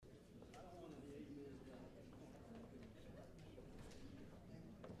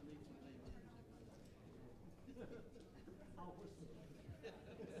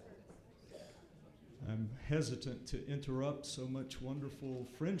hesitant to interrupt so much wonderful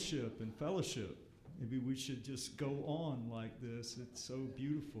friendship and fellowship. Maybe we should just go on like this. It's so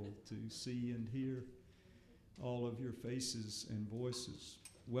beautiful to see and hear all of your faces and voices.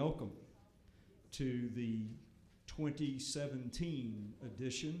 Welcome to the 2017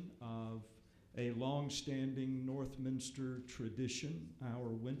 edition of a long-standing Northminster tradition, our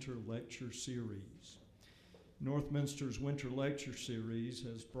Winter Lecture Series. Northminster's Winter Lecture Series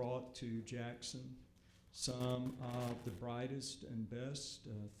has brought to Jackson some of the brightest and best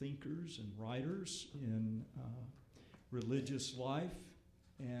thinkers and writers in religious life.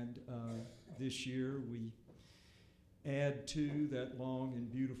 And this year we add to that long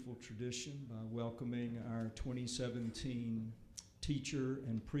and beautiful tradition by welcoming our 2017 teacher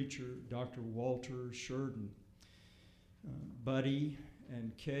and preacher, Dr. Walter Sheridan. Buddy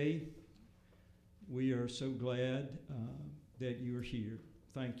and Kay, we are so glad that you're here.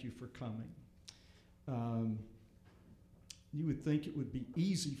 Thank you for coming. You would think it would be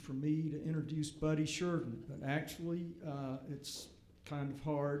easy for me to introduce Buddy Sheridan, but actually it's kind of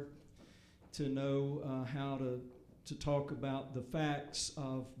hard to know how to talk about the facts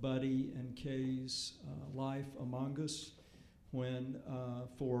of Buddy and Kay's life among us when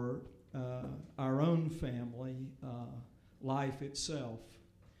for our own family, life itself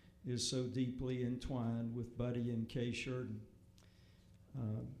is so deeply entwined with Buddy and Kay Sheridan.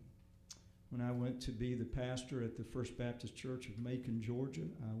 When I went to be the pastor at the First Baptist Church of Macon, Georgia,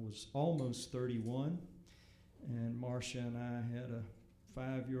 I was almost 31, and Marcia and I had a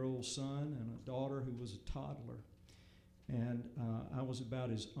 5-year-old son and a daughter who was a toddler. And I was about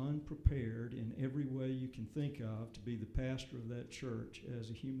as unprepared in every way you can think of to be the pastor of that church as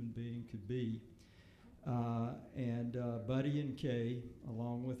a human being could be. And Buddy and Kay,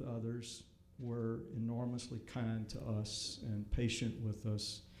 along with others, were enormously kind to us and patient with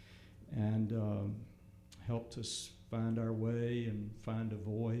us and helped us find our way and find a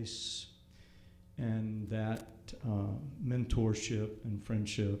voice. And that mentorship and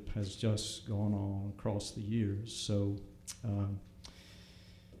friendship has just gone on across the years. So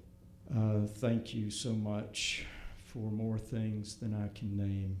thank you so much for more things than I can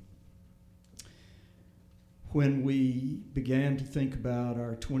name. When we began to think about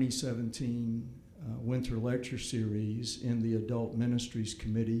our 2017 Winter Lecture Series in the Adult Ministries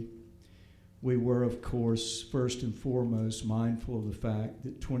Committee, we were, of course, first and foremost mindful of the fact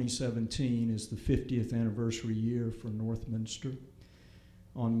that 2017 is the 50th anniversary year for Northminster.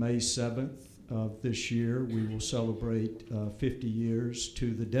 On May 7th of this year, we will celebrate 50 years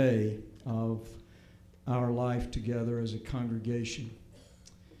to the day of our life together as a congregation.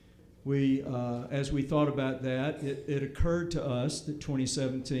 We, as we thought about that, it occurred to us that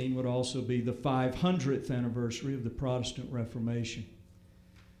 2017 would also be the 500th anniversary of the Protestant Reformation.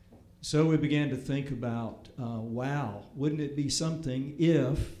 So we began to think about, wow, wouldn't it be something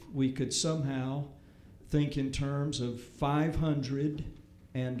if we could somehow think in terms of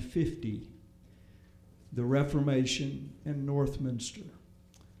 550, the Reformation and Northminster,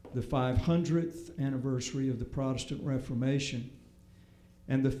 the 500th anniversary of the Protestant Reformation,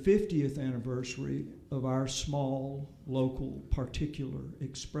 and the 50th anniversary of our small, local, particular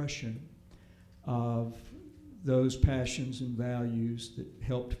expression of those passions and values that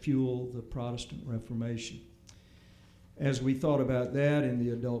helped fuel the Protestant Reformation. As we thought about that in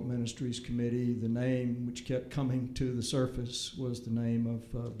the Adult Ministries Committee, the name which kept coming to the surface was the name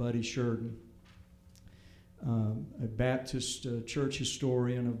of Buddy Sheridan, a Baptist church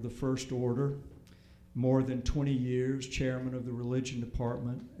historian of the first order, more than 20 years chairman of the religion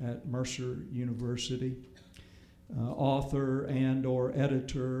department at Mercer University, author and or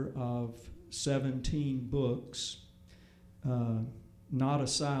editor of 17 books, Not a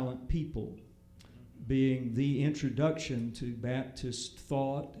Silent People, being the introduction to Baptist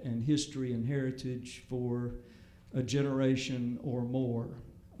thought and history and heritage for a generation or more.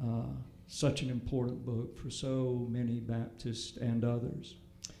 Such an important book for so many Baptists and others.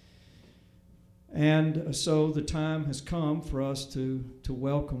 And so the time has come for us to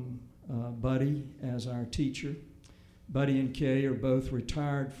welcome Buddy as our teacher. Buddy and Kay are both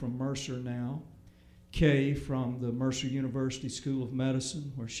retired from Mercer now. Kay from the Mercer University School of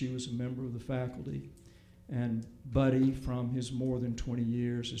Medicine, where she was a member of the faculty, and Buddy from his more than 20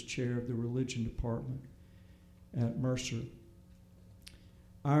 years as chair of the religion department at Mercer.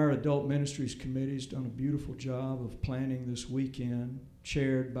 Our Adult Ministries Committee has done a beautiful job of planning this weekend,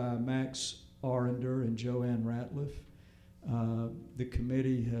 chaired by Max Arender and Joanne Ratliff. The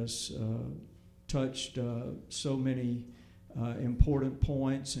committee has touched so many important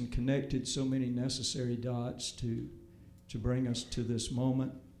points and connected so many necessary dots to bring us to this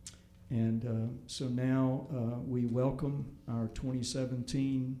moment. And so now we welcome our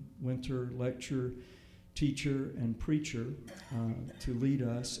 2017 winter lecture teacher and preacher to lead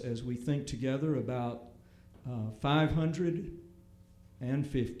us as we think together about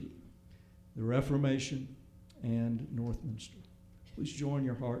 550, the Reformation and Northminster. Please join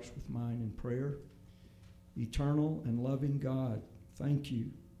your hearts with mine in prayer. Eternal and loving God, thank you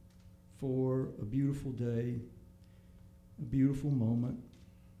for a beautiful day, a beautiful moment,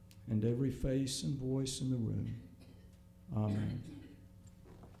 and every face and voice in the room. Amen.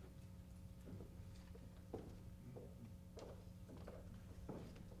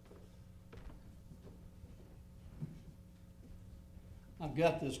 I've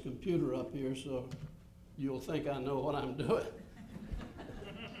got this computer up here, so you'll think I know what I'm doing.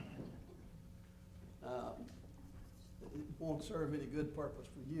 It won't serve any good purpose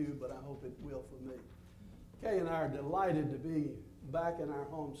for you, but I hope it will for me. Kay and I are delighted to be back in our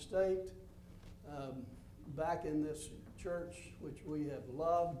home state, back in this church which we have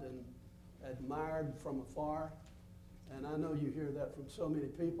loved and admired from afar. And I know you hear that from so many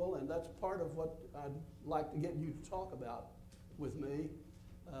people, and that's part of what I'd like to get you to talk about with me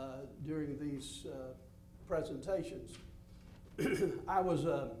during these presentations. I was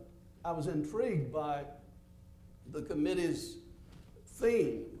intrigued by the committee's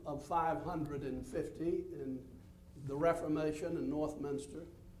theme of 550 in the Reformation and Northminster,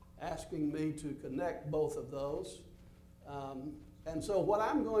 asking me to connect both of those. And so what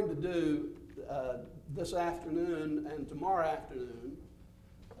I'm going to do this afternoon and tomorrow afternoon,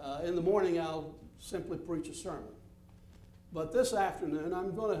 in the morning I'll simply preach a sermon. But this afternoon,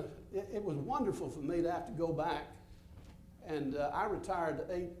 it was wonderful for me to have to go back. And I retired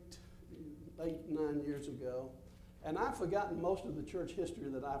 9 years ago. And I've forgotten most of the church history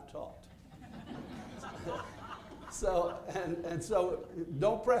that I've taught. So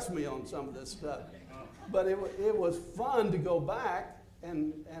don't press me on some of this stuff. But it was fun to go back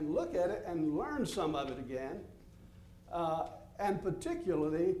and look at it and learn some of it again. And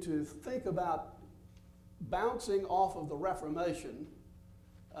particularly to think about bouncing off of the Reformation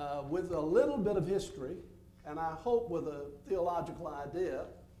with a little bit of history, and I hope with a theological idea,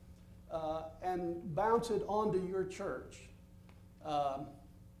 and bounce it onto your church.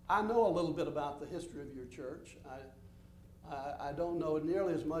 I know a little bit about the history of your church. I don't know it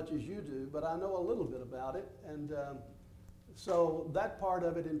nearly as much as you do, but I know a little bit about it, and so that part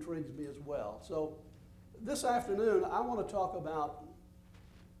of it intrigues me as well. So this afternoon, I want to talk about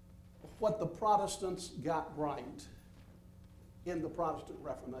what the Protestants got right in the Protestant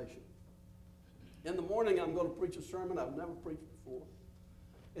Reformation. In the morning, I'm going to preach a sermon I've never preached before,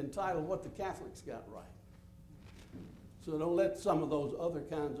 entitled What the Catholics Got Right. So don't let some of those other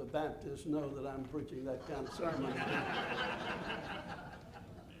kinds of Baptists know that I'm preaching that kind of sermon.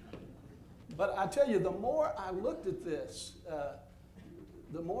 But I tell you, the more I looked at this,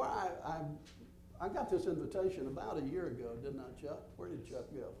 the more I got this invitation about a year ago, didn't I, Chuck? Where did Chuck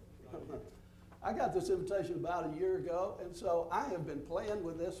go? I got this invitation about a year ago, and so I have been playing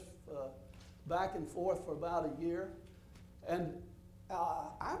with this back and forth for about a year, and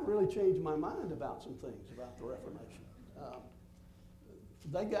I've really changed my mind about some things about the Reformation.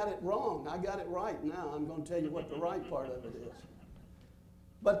 They got it wrong. I got it right. Now I'm going to tell you what the right part of it is.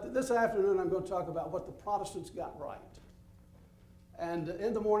 But this afternoon I'm going to talk about what the Protestants got right. And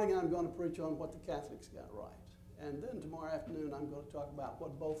in the morning I'm going to preach on what the Catholics got right. And then tomorrow afternoon I'm going to talk about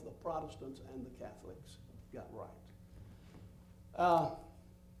what both the Protestants and the Catholics got right.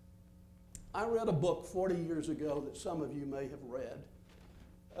 I read a book 40 years ago that some of you may have read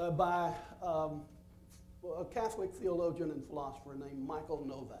by a Catholic theologian and philosopher named Michael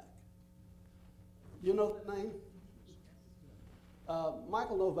Novak. You know that name?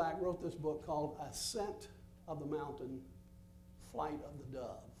 Michael Novak wrote this book called Ascent of the Mountain, Flight of the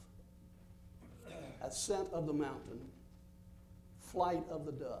Dove. Ascent of the Mountain, Flight of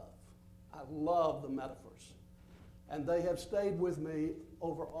the Dove. I love the metaphors. And they have stayed with me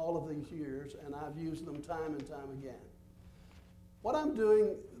over all of these years, and I've used them time and time again. What I'm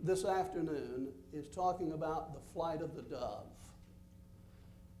doing this afternoon is talking about the flight of the dove,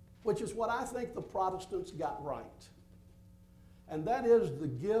 which is what I think the Protestants got right. And that is the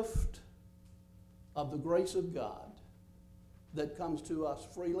gift of the grace of God that comes to us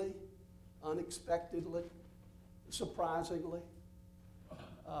freely, unexpectedly, surprisingly,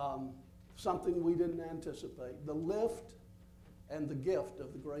 something we didn't anticipate. The lift and the gift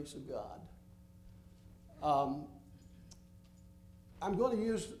of the grace of God. I'm going to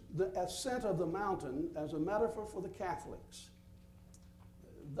use the ascent of the mountain as a metaphor for the Catholics.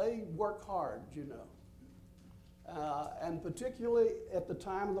 They work hard, you know. And particularly at the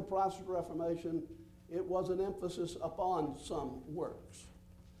time of the Protestant Reformation, it was an emphasis upon some works.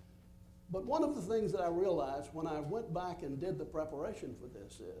 But one of the things that I realized when I went back and did the preparation for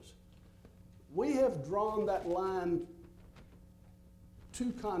this is, we have drawn that line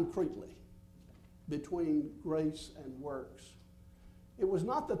too concretely between grace and works. It was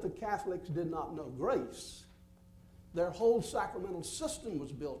not that the Catholics did not know grace. Their whole sacramental system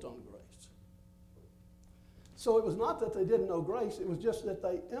was built on grace. So it was not that they didn't know grace, it was just that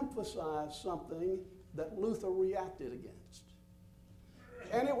they emphasized something that Luther reacted against.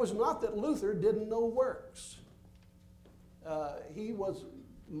 And it was not that Luther didn't know works. He was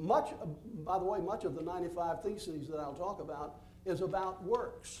by the way, much of the 95 Theses that I'll talk about is about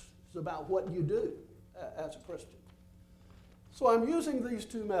works. It's about what you do as a Christian. So I'm using these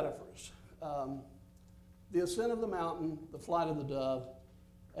two metaphors, the ascent of the mountain, the flight of the dove,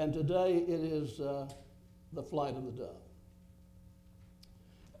 and today it is the flight of the dove.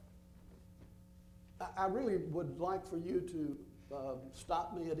 I really would like for you to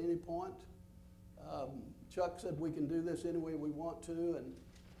stop me at any point. Chuck said we can do this any way we want to, and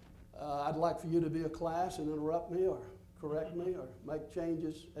I'd like for you to be a class and interrupt me or correct me or make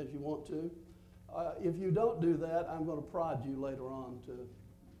changes as you want to. If you don't do that, I'm going to prod you later on to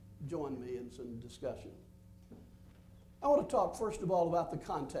join me in some discussion. I want to talk first of all about the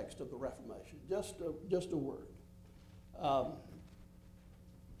context of the Reformation, just a word.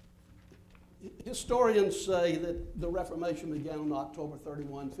 Historians say that the Reformation began on October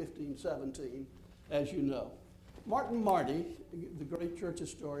 31, 1517, as you know. Martin Marty, the great church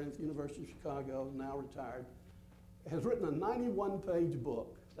historian at the University of Chicago, now retired, has written a 91-page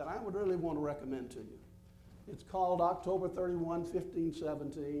book that I would really want to recommend to you. It's called October 31,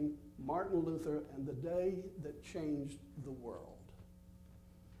 1517, Martin Luther and the Day That Changed the World.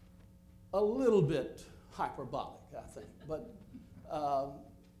 A little bit hyperbolic, I think, but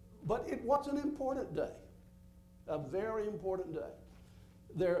it was an important day, a very important day.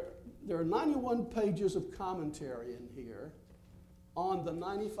 There are 91 pages of commentary in here on the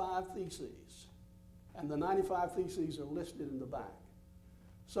 95 Theses, and the 95 Theses are listed in the back.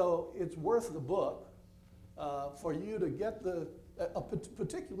 So it's worth the book for you to get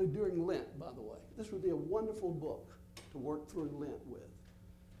particularly during Lent, by the way. This would be a wonderful book to work through Lent with,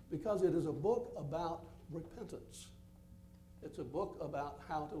 because it is a book about repentance. It's a book about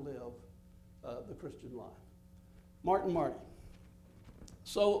how to live the Christian life. Martin Marty.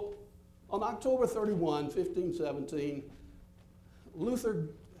 So on October 31, 1517, Luther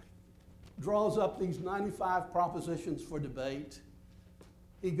draws up these 95 propositions for debate.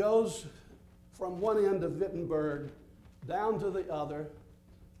 He goes from one end of Wittenberg down to the other,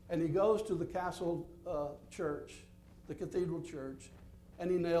 and he goes to the castle church, the cathedral church, and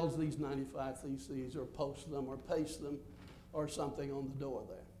he nails these 95 Theses or posts them or pastes them or something on the door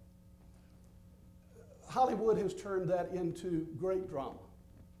there. Hollywood has turned that into great drama.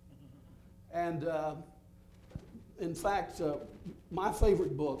 And in fact, my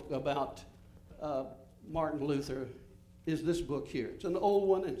favorite book about Martin Luther is this book here. It's an old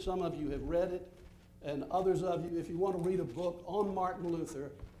one, and some of you have read it, and others of you, if you want to read a book on Martin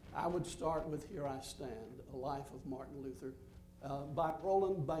Luther, I would start with Here I Stand, A Life of Martin Luther, by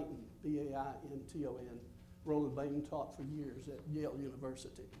Roland Bainton, B-A-I-N-T-O-N. Roland Bainton taught for years at Yale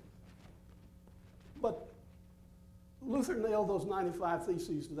University. But Luther nailed those 95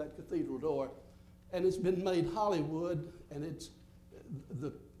 Theses to that cathedral door, and it's been made Hollywood, and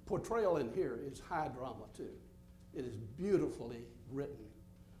the portrayal in here is high drama too. It is beautifully written.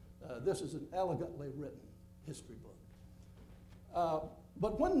 This is an elegantly written history book.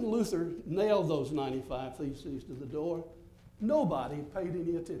 But when Luther nailed those 95 Theses to the door, nobody paid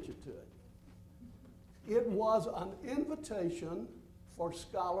any attention to it. It was an invitation for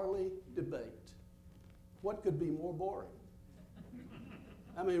scholarly debate. What could be more boring?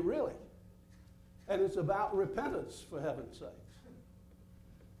 I mean, really. And it's about repentance, for heaven's sakes.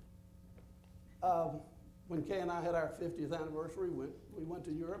 When Kay and I had our 50th anniversary, we went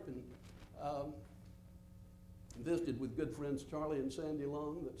to Europe and visited with good friends Charlie and Sandy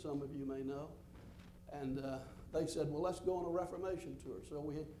Long, that some of you may know. And they said, well, let's go on a Reformation tour. So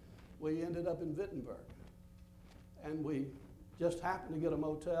we ended up in Wittenberg. And we just happened to get a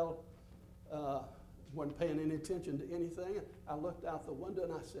motel, wasn't paying any attention to anything. I looked out the window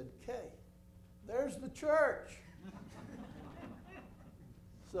and I said, Kay, there's the church.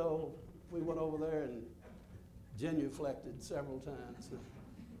 So we went over there and genuflected several times.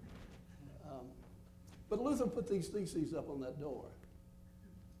 But Luther put these theses up on that door.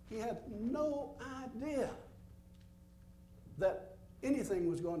 He had no idea that anything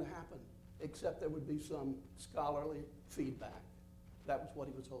was going to happen except there would be some scholarly feedback. That was what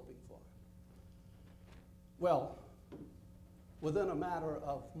he was hoping for. Well, within a matter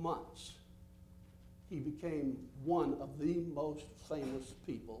of months, he became one of the most famous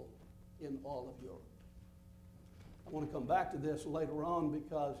people in all of Europe. I want to come back to this later on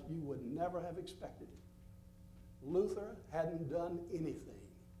because you would never have expected it. Luther hadn't done anything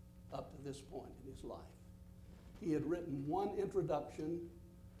up to this point in his life. He had written one introduction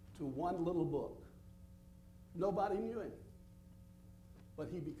to one little book. Nobody knew him, but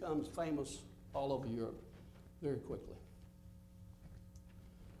he becomes famous all over Europe very quickly.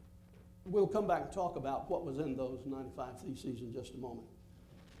 We'll come back and talk about what was in those 95 Theses in just a moment.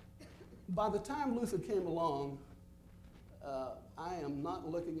 By the time Luther came along, I am not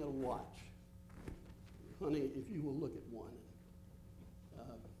looking at a watch. Honey, if you will look at one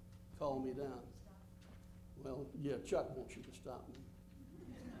and call me down. Well, yeah, Chuck wants you to stop me.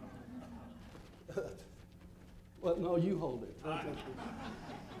 Well, no, you hold it.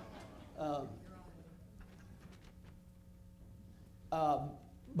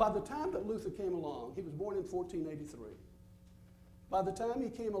 By the time that Luther came along, he was born in 1483. By the time he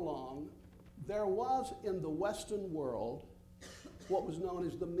came along, there was in the Western world what was known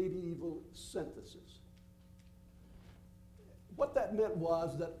as the medieval synthesis. What that meant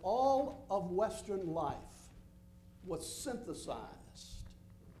was that all of Western life was synthesized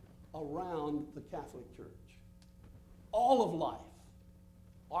around the Catholic Church. All of life,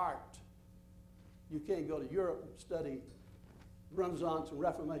 art. You can't go to Europe and study Renaissance and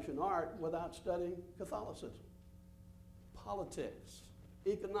Reformation art without studying Catholicism. Politics,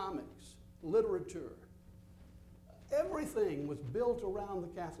 economics, literature. Everything was built around the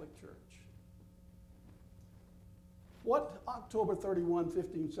Catholic Church. What October 31,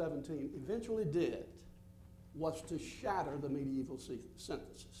 1517 eventually did was to shatter the medieval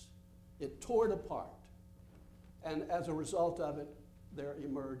synthesis. It tore it apart. And as a result of it, there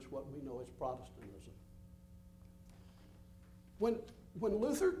emerged what we know as Protestantism. When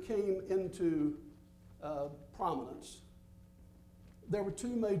Luther came into prominence, there were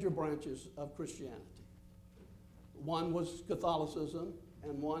two major branches of Christianity. One was Catholicism,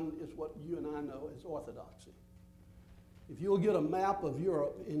 and one is what you and I know as Orthodoxy. If you'll get a map of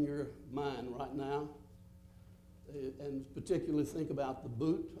Europe in your mind right now, and particularly think about the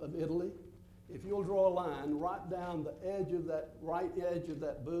boot of Italy, if you'll draw a line right down the edge of that, right edge of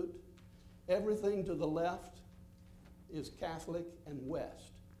that boot, everything to the left is Catholic and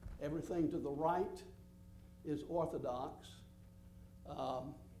West. Everything to the right is Orthodox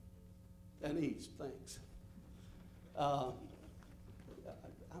and East, thanks. I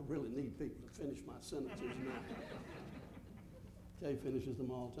really need people to finish my sentences now. Kay finishes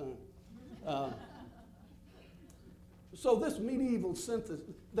them all the time. So this medieval synthesis,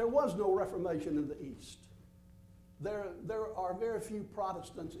 there was no Reformation in the East. There are very few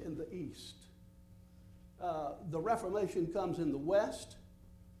Protestants in the East. The Reformation comes in the West,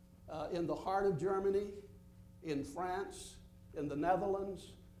 in the heart of Germany, in France, in the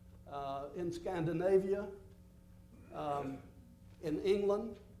Netherlands, in Scandinavia, in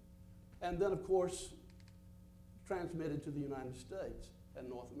England, and then, of course, transmitted to the United States and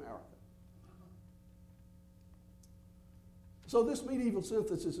North America. So this medieval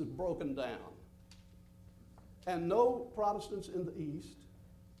synthesis is broken down. And no Protestants in the East,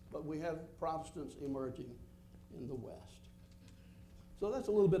 but we have Protestants emerging in the West. So that's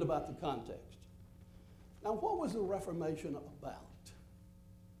a little bit about the context. Now, what was the Reformation about?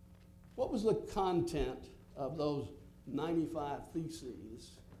 What was the content of those 95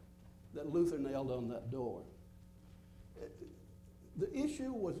 Theses that Luther nailed on that door? The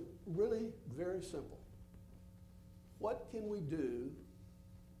issue was really very simple. What can we do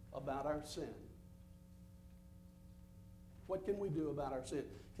about our sin? What can we do about our sin?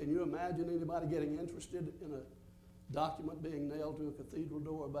 Can you imagine anybody getting interested in a document being nailed to a cathedral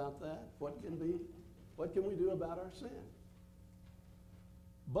door about that? What can we do about our sin?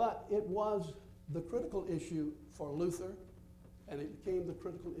 But it was the critical issue for Luther, and it became the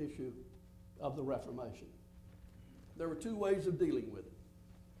critical issue of the Reformation. There were two ways of dealing with it.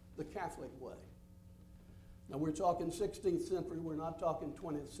 The Catholic way. Now we're talking 16th century, we're not talking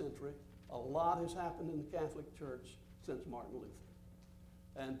 20th century. A lot has happened in the Catholic Church since Martin Luther,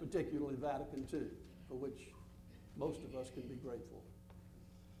 and particularly Vatican II, for which most of us can be grateful.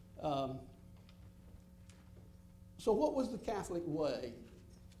 So what was the Catholic way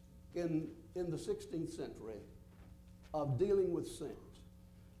in the 16th century of dealing with sins?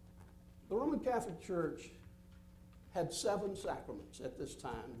 The Roman Catholic Church had 7 sacraments at this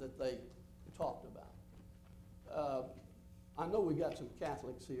time that they talked about. I know we got some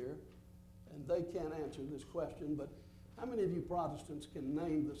Catholics here, and they can't answer this question, but how many of you Protestants can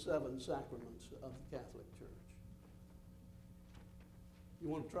name the 7 sacraments of the Catholic Church? You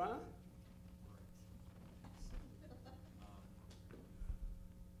want to try?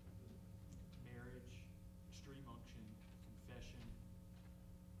 Marriage, extreme unction, confession,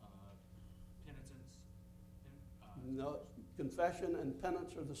 penitence, and, No, confession and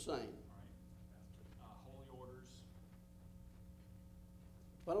penance are the same. right, holy orders,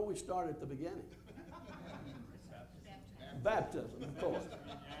 Why don't we start at the beginning? Baptism, of course.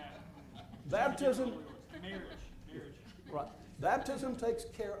 Baptism, marriage. right. Baptism takes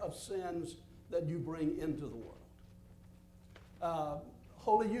care of sins that you bring into the world.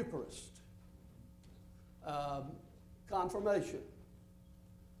 Holy Eucharist, confirmation,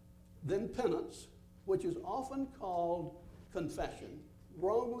 then penance, which is often called confession,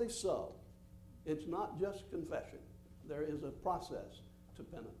 wrongly so. It's not just confession. There is a process to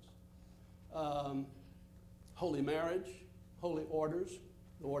penance. Holy marriage, holy orders,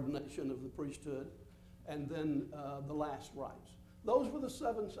 the ordination of the priesthood, and then the last rites. Those were the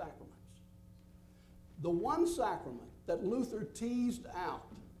 7 sacraments. The one sacrament that Luther teased out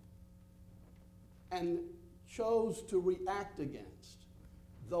and chose to react against,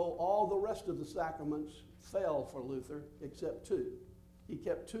 though all the rest of the sacraments fell for Luther except 2. He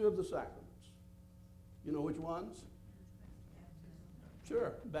kept 2 of the sacraments. You know which ones?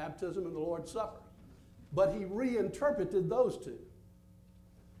 Sure, baptism and the Lord's Supper. But he reinterpreted those 2.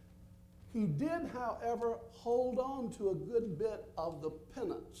 He did, however, hold on to a good bit of the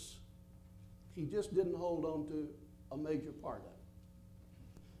penance. He just didn't hold on to a major part of it.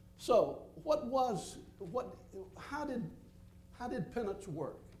 So, how did penance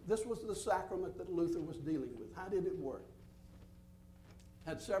work? This was the sacrament that Luther was dealing with. How did it work?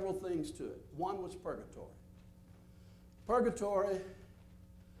 Had several things to it. One was purgatory. Purgatory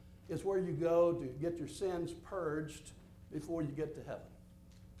is where you go to get your sins purged before you get to heaven.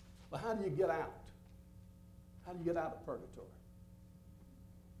 But how do you get out? How do you get out of purgatory?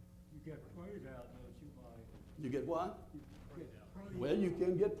 You get prayed out, don't you, Mike? You get what? Get prayed Well, you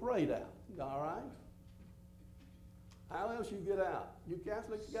can get prayed out, all right? How else you get out? You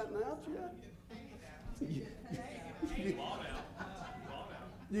Catholics gotten out yet?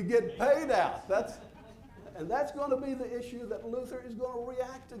 You get paid out. That's going to be the issue that Luther is going to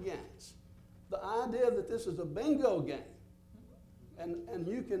react against. The idea that this is a bingo game. And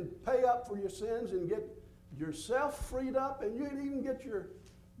you can pay up for your sins and get yourself freed up, and you can even get your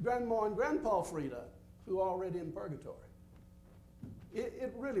grandma and grandpa freed up, who are already in purgatory.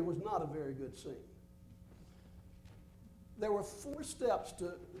 It really was not a very good scene. There were 4 steps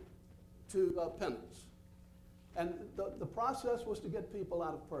to penance. And the process was to get people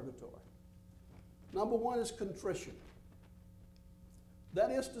out of purgatory. Number 1 is contrition.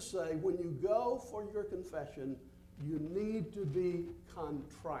 That is to say, when you go for your confession, you need to be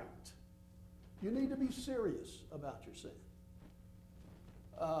contrite. You need to be serious about your sin.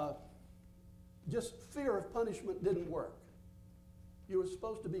 Just fear of punishment didn't work. You were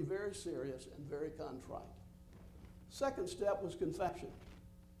supposed to be very serious and very contrite. Second step was confession.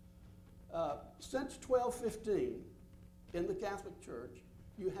 Since 1215, in the Catholic Church,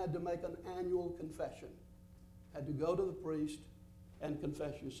 you had to make an annual confession. Had to go to the priest and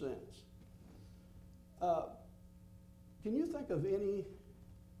confess your sins. Can you think of any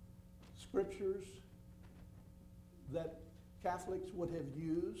scriptures that Catholics would have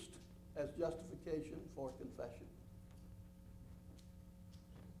used as justification for confession?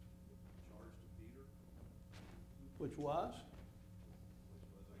 Charge to Peter, Which was? I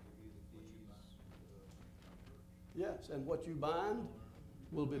give you the keys to the church. Yes, and what you bind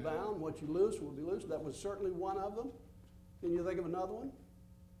will be bound, what you loose will be loose. That was certainly one of them. Can you think of another one?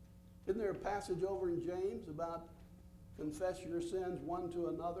 Isn't there a passage over in James about confess your sins one to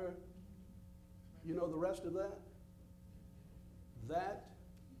another? You know the rest of that? That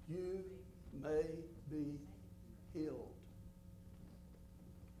you may be healed.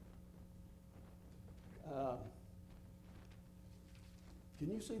 Can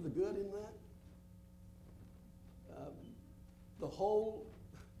you see the good in that? The whole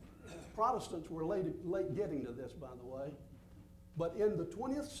Protestants were late getting to this, by the way. But in the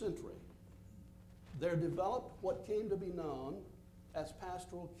 20th century, there developed what came to be known as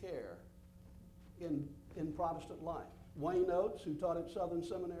pastoral care in Protestant life. Wayne Oates, who taught at Southern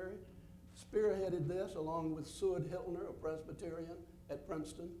Seminary, spearheaded this along with Seward Hiltner, a Presbyterian at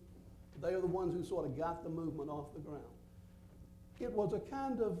Princeton. They are the ones who sort of got the movement off the ground. It was a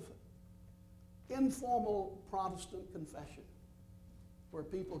kind of informal Protestant confession where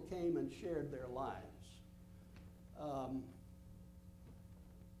people came and shared their lives.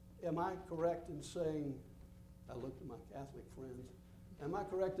 am I correct in saying, I looked at my Catholic friends, am I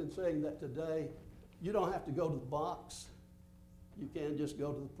correct in saying that today you don't have to go to the box? You can just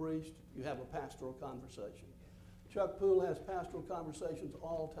go to the priest, you have a pastoral conversation. Chuck Poole has pastoral conversations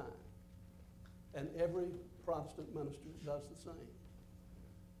all the time. And every Protestant minister does the same.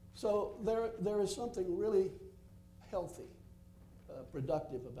 So there is something really healthy,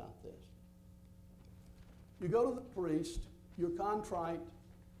 productive about this. You go to the priest, you're contrite,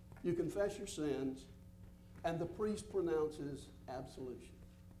 you confess your sins, and the priest pronounces absolution.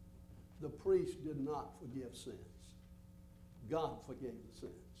 The priest did not forgive sins. God forgave the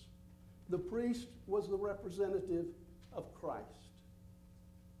sins. The priest was the representative of Christ.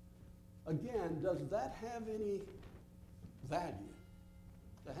 Again, does that have any value?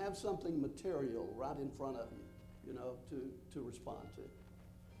 To have something material right in front of you, to respond to.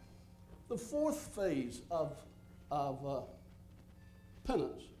 The fourth phase of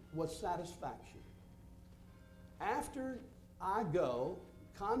penance was satisfaction. After I go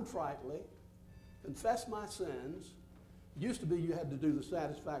contritely, confess my sins, used to be you had to do the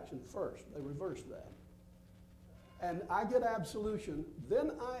satisfaction first. They reversed that. And I get absolution,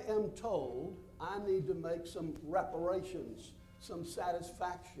 then I am told I need to make some reparations, some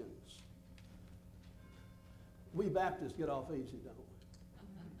satisfactions. We Baptists get off easy, don't we?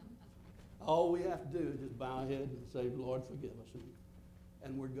 All we have to do is just bow our head and say, Lord, forgive us,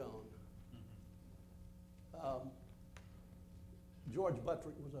 and we're gone. George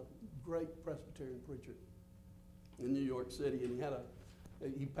Buttrick was a great Presbyterian preacher in New York City, and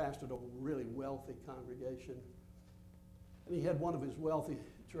he pastored a really wealthy congregation. And he had one of his wealthy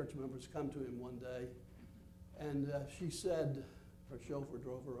church members come to him one day, and she said, her chauffeur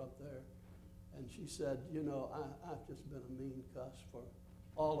drove her up there, and she said, I've just been a mean cuss for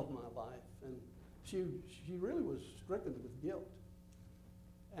all of my life. And she really was stricken with guilt.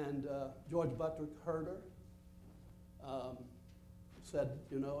 And George Buttrick heard her, said,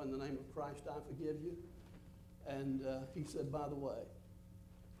 in the name of Christ, I forgive you. And he said, by the way,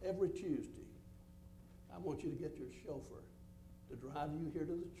 every Tuesday, I want you to get your chauffeur to drive you here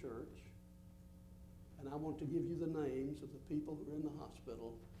to the church, and I want to give you the names of the people who are in the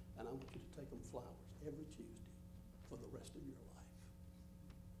hospital, and I want you to take them flowers every Tuesday for the rest of your life.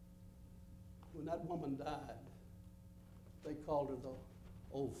 When that woman died, they called her the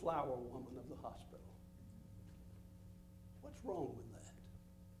old flower woman of the hospital. What's wrong with that?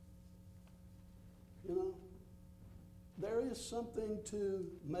 There is something to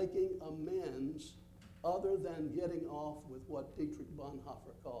making amends other than getting off with what Dietrich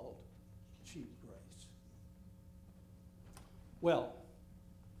Bonhoeffer called cheap grace. Well,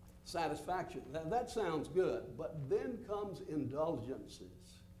 satisfaction. That sounds good, but then comes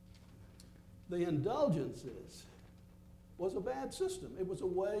indulgences. The indulgences was a bad system. It was a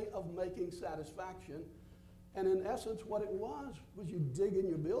way of making satisfaction, and in essence what it was you'd dig in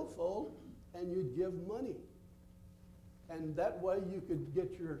your billfold and you'd give money. And that way you could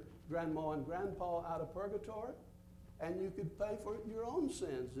get your grandma and grandpa out of purgatory, and you could pay for your own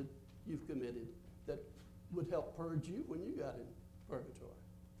sins that you've committed that would help purge you when you got in purgatory.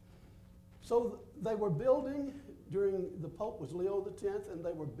 So they were building, the Pope was Leo X, and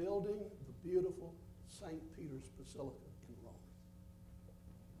they were building the beautiful St. Peter's Basilica in Rome.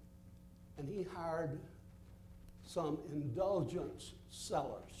 And he hired some indulgence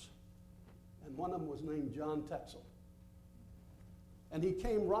sellers, and one of them was named John Tetzel. And he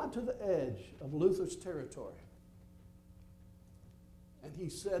came right to the edge of Luther's territory. And he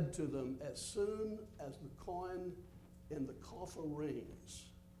said to them, as soon as the coin in the coffer rings,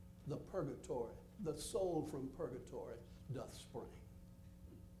 the purgatory, the soul from purgatory doth spring.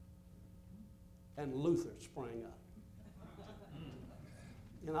 And Luther sprang up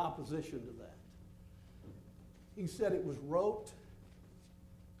in opposition to that. He said it was rote.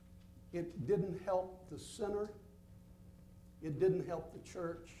 It didn't help the sinner. It didn't help the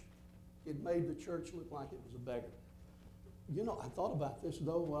church. It made the church look like it was a beggar. I thought about this,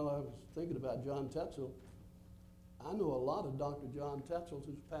 though, while I was thinking about John Tetzel. I know a lot of Dr. John Tetzels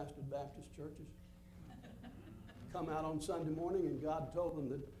who's pastored Baptist churches. Come out on Sunday morning and God told them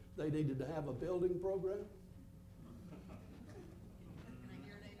that they needed to have a building program.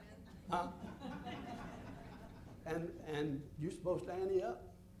 Huh? And you're supposed to ante up?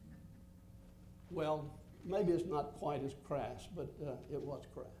 Well, maybe it's not quite as crass, but it was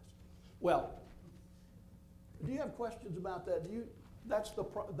crass. Well, do you have questions about that? That's the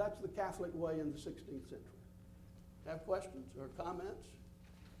Catholic way in the 16th century. Have questions or comments?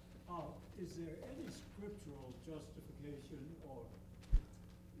 Is there any scriptural justification for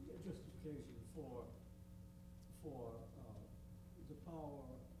the power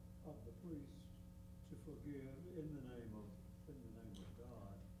priest to forgive in the name of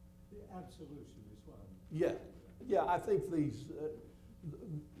God. The absolution is what I'm. Yeah, yeah, I think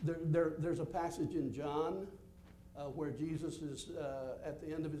there's a passage in John where Jesus is at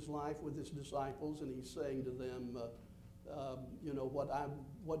the end of his life with his disciples, and he's saying to them, you know,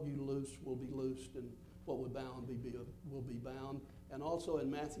 what you loose will be loosed, and what will be bound. And also in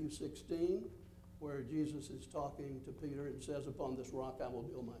Matthew 16, where Jesus is talking to Peter and says, "Upon this rock I will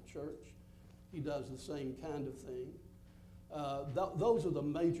build my church." He does the same kind of thing. Those are the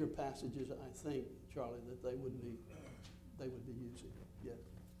major passages, I think, Charlie, that they would be using. Yes.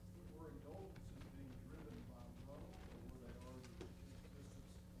 Were indulgences being driven by Rome, or were they already in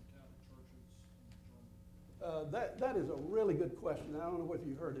existence in Catholic churches in Germany? That is a really good question. I don't know whether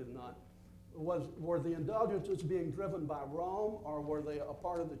you heard it or not. Were the indulgences being driven by Rome, or were they a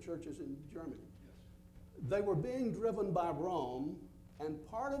part of the churches in Germany? Yes. They were being driven by Rome, and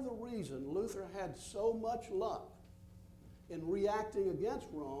part of the reason Luther had so much luck in reacting against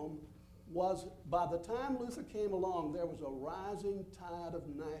Rome was by the time Luther came along, there was a rising tide of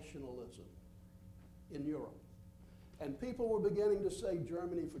nationalism in Europe. And people were beginning to say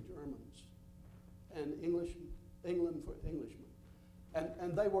Germany for Germans and England for Englishmen.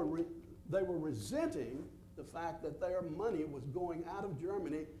 And they were resenting the fact that their money was going out of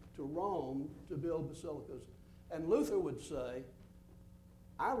Germany to Rome to build basilicas. And Luther would say,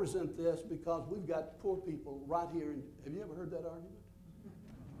 I resent this because we've got poor people right here. Have you ever heard that argument?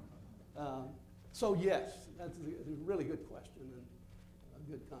 So yes, that's a really good question and a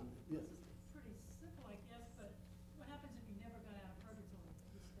good comment. Yes. It's pretty simple, I guess, but what happens if you never got out of purgatory?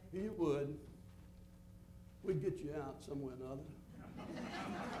 You stay You would. We'd get you out somewhere or another.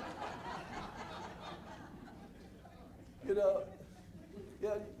 You know,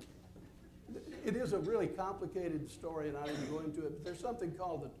 yeah, it is a really complicated story, and I didn't go into it, but there's something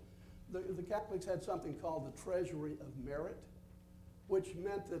called the Catholics had something called the Treasury of Merit, which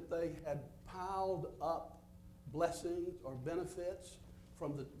meant that they had piled up blessings or benefits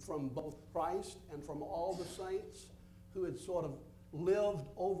from both Christ and from all the saints who had sort of lived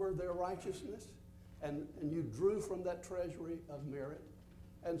over their righteousness, and you drew from that treasury of merit.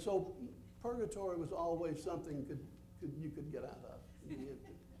 And so purgatory was always something you could get out of.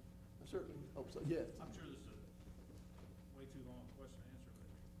 I certainly hope so. Yes. I'm sure this is a way too long a question to answer,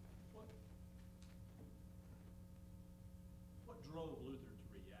 but what drove Luther to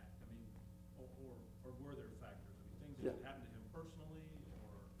react? I mean, or were there factors? I mean, things that happened to him personally,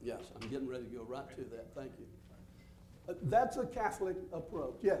 or? Yes, I'm getting ready to go right to that. Thank you. That's a Catholic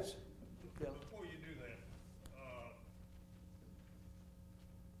approach. Yes. Yeah. Before you do that,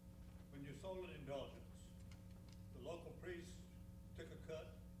 when you sold an indulgence, the local priest took a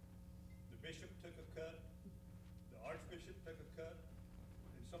cut, the bishop took a cut, the archbishop took a cut,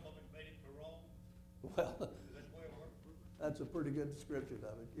 and some of it made it to Rome. Well, Is that the way it worked? that's a pretty good description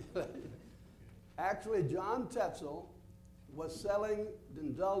of it. Actually, John Tetzel was selling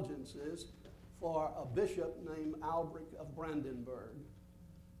indulgences for a bishop named Albrecht of Brandenburg.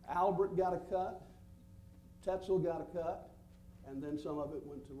 Albrecht got a cut, Tetzel got a cut, and then some of it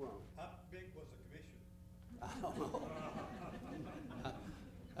went to Rome. How big was the commission? I don't know.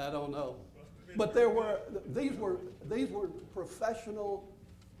 I don't know. But these were professional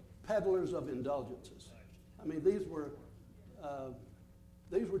peddlers of indulgences. I mean, these were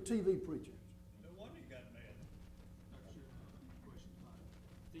TV preachers. No wonder you got mad. Question,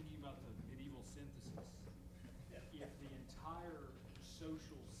 thinking about the medieval synthesis, if the entire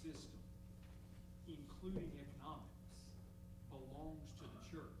social system, including economics, belongs to the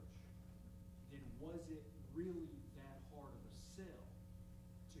church, then was it really that hard of a sell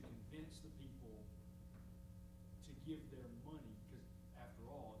to convince the people to give their money, because after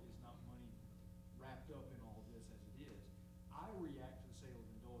all, is not money wrapped up in all this as it is? I react to the sale of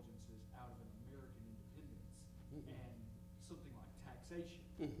indulgences out of an American independence and something like taxation.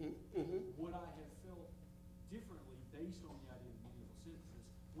 Would I have felt differently based on the idea of medieval synthesis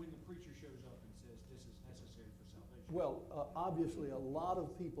when the preacher shows up and says this is necessary for salvation? Well, obviously, a lot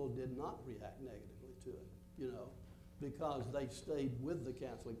of people did not react negatively to it, because they stayed with the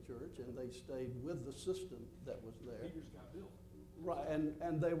Catholic Church and they stayed with the system that was there. Peters got built. Right,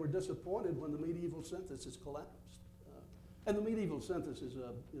 and they were disappointed when the medieval synthesis collapsed. And the medieval synthesis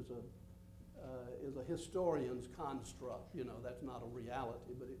is a historian's construct. That's not a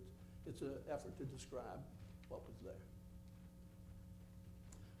reality, but it's an effort to describe what was there.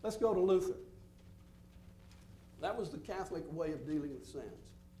 Let's go to Luther. That was the Catholic way of dealing with sins.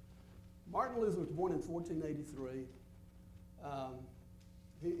 Martin Luther was born in 1483.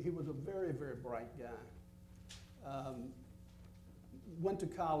 He was a very, very bright guy. Went to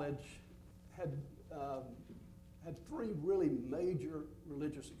college had had three really major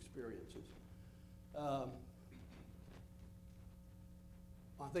religious experiences. I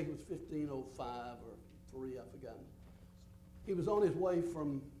think it was 1505 or 3, I've forgotten. He was on his way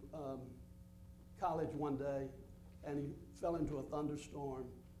from college one day, and he fell into a thunderstorm,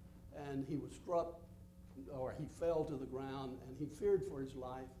 and he was struck, or he fell to the ground, and he feared for his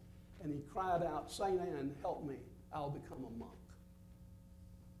life, and he cried out, "Saint Anne, help me, I'll become a monk."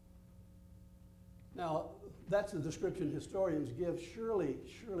 Now, that's the description historians give. Surely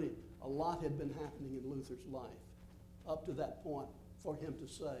a lot had been happening in Luther's life up to that point for him to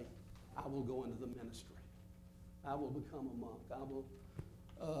say, "I will go into the ministry. I will become a monk. I will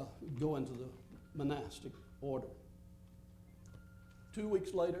go into the monastic order." 2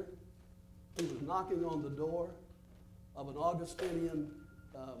 weeks later, he was knocking on the door of an Augustinian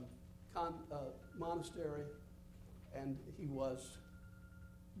monastery, and he was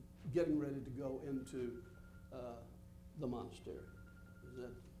getting ready to go into the monastery. Is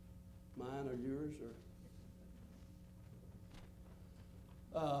that mine or yours?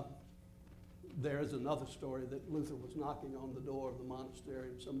 Or there's another story that Luther was knocking on the door of the monastery,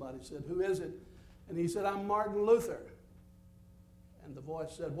 and somebody said, "Who is it?" And he said, "I'm Martin Luther." And the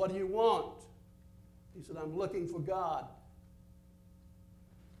voice said, "What do you want?" He said, "I'm looking for God."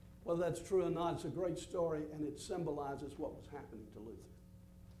 Whether that's true or not, it's a great story, and it symbolizes what was happening to Luther.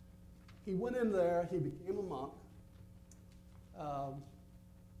 He went in there, he became a monk.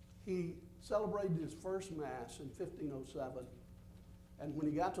 He celebrated his first Mass in 1507, and when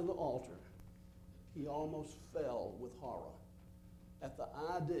he got to the altar, he almost fell with horror at the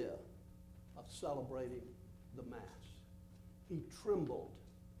idea of celebrating the Mass. He trembled,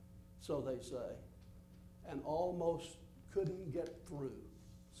 so they say, and almost couldn't get through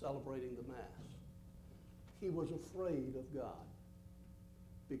celebrating the Mass. He was afraid of God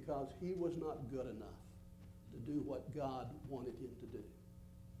because he was not good enough to do what God wanted him to do.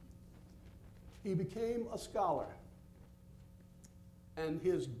 He became a scholar, and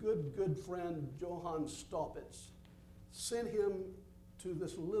his good friend Johann Staupitz sent him to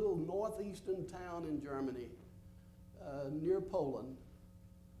this little northeastern town in Germany near Poland,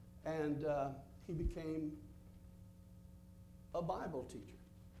 and he became a Bible teacher.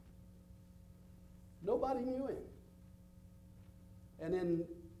 Nobody knew him. And in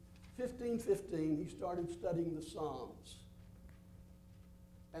 1515, he started studying the Psalms.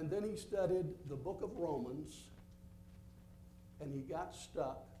 And then he studied the book of Romans, and he got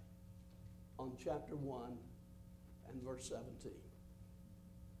stuck on chapter 1 and verse 17,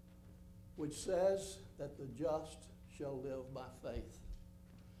 which says that the just shall live by faith,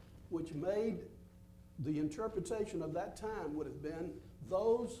 which made the interpretation of that time would have been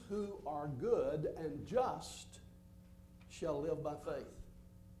those who are good and just shall live by faith.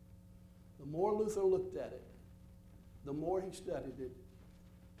 The more Luther looked at it, the more he studied it,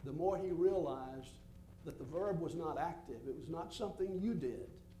 the more he realized that the verb was not active. It was not something you did.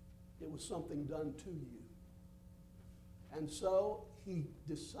 It was something done to you. And so he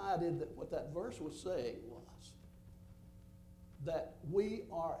decided that what that verse was saying was that we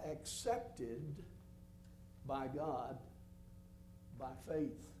are accepted by God by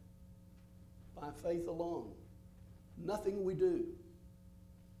faith alone. Nothing we do,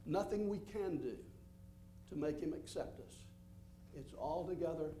 nothing we can do to make him accept us. It's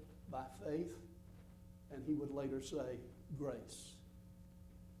altogether by faith, and he would later say, grace.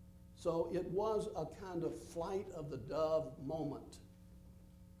 So it was a kind of flight of the dove moment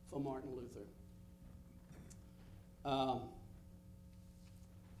for Martin Luther.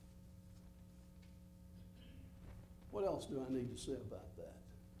 What else do I need to say about that?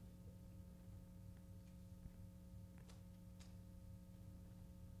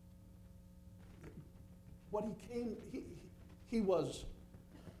 What he was,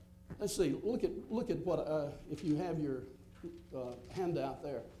 let's see, look at what, if you have your handout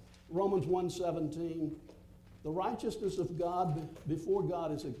there, Romans 1:17, the righteousness of God before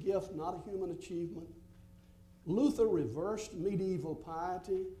God is a gift, not a human achievement. Luther reversed medieval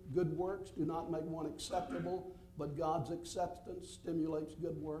piety. Good works do not make one acceptable, but God's acceptance stimulates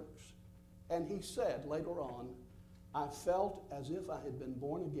good works. And he said later on, I felt as if I had been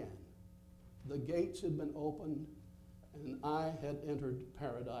born again. The gates had been opened, and I had entered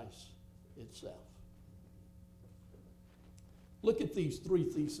paradise itself. Look at these three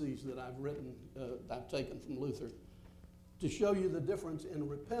theses that I've written, I've taken from Luther, to show you the difference in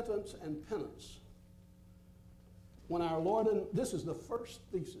repentance and penance. When our Lord, and this is the first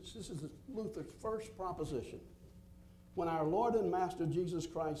thesis, this is Luther's first proposition. When our Lord and Master Jesus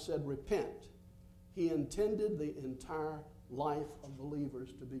Christ said, repent, he intended the entire life of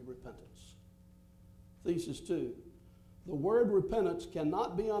believers to be repentance. Thesis 2. The word repentance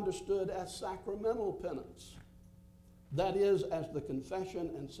cannot be understood as sacramental penance. That is, as the confession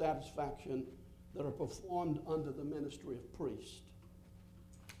and satisfaction that are performed under the ministry of priest.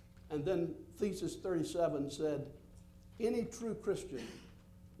 And then thesis 37 said, any true Christian,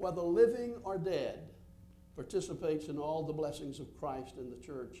 whether living or dead, participates in all the blessings of Christ in the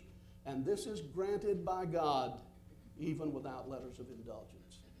church, and this is granted by God even without letters of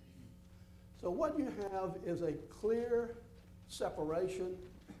indulgence. So what you have is a clear separation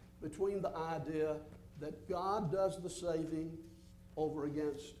between the idea that God does the saving over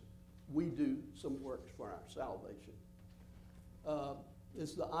against we do some works for our salvation.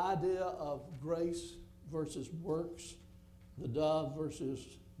 It's the idea of grace versus works, the dove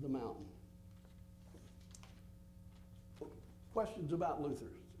versus the mountain. Questions about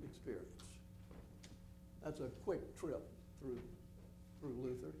Luther's experience? That's a quick trip through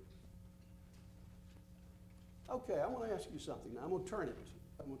Luther. Okay, I want to ask you something now. I'm going to turn it.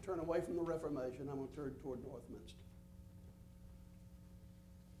 I'm going to turn away from the Reformation. I'm going to turn toward Northminster.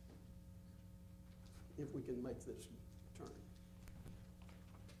 If we can make this turn.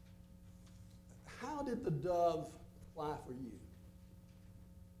 How did the dove fly for you?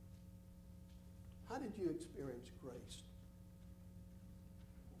 How did you experience grace?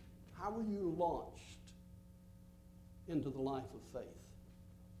 How were you launched into the life of faith?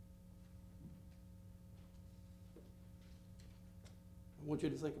 I want you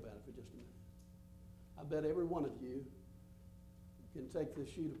to think about it for just a minute. I bet every one of you can take this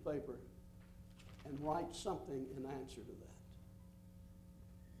sheet of paper and write something in answer to that.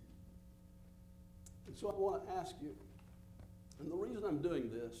 And so I want to ask you, and the reason I'm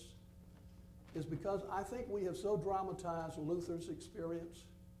doing this is because I think we have so dramatized Luther's experience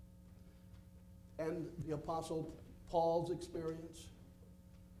and the Apostle Paul's experience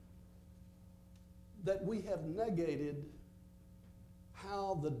that we have negated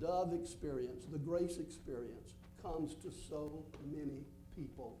how the dove experience, the grace experience, comes to so many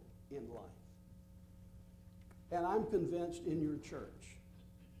people in life. And I'm convinced in your church.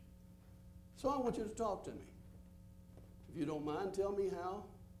 So I want you to talk to me. If you don't mind, tell me how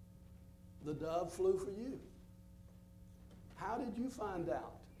the dove flew for you. How did you find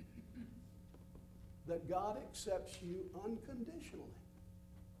out that God accepts you unconditionally?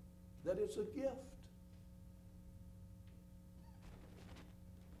 That it's a gift?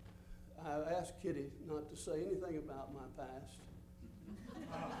 I asked Kitty not to say anything about my past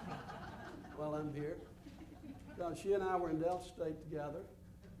while I'm here. Because she and I were in Delta State together,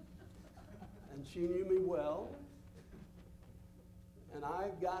 and she knew me well, and I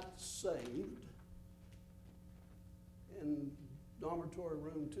got saved in dormitory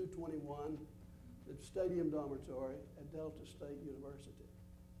room 221, the stadium dormitory at Delta State University.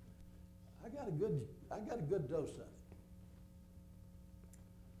 I got a good dose of it.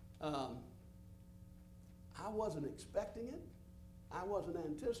 I wasn't expecting it. I wasn't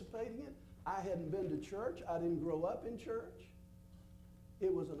anticipating it. I hadn't been to church. I didn't grow up in church.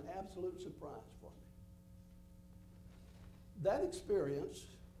 It was an absolute surprise for me. That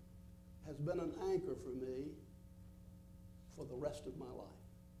experience has been an anchor for me for the rest of my life.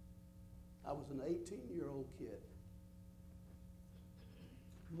 I was an 18-year-old kid.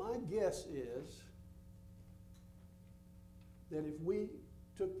 My guess is that if we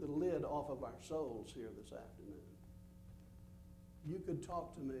took the lid off of our souls here this afternoon, you could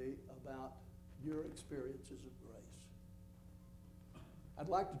talk to me about your experiences of grace. I'd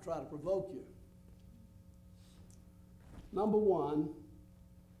like to try to provoke you. Number one,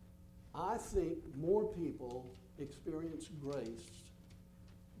 I think more people experience grace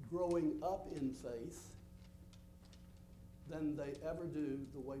growing up in faith than they ever do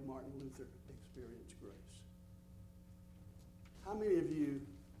the way Martin Luther experienced grace. How many of you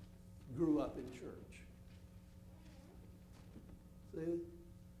grew up in church? See?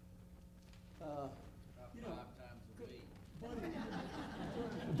 About 5 times a week.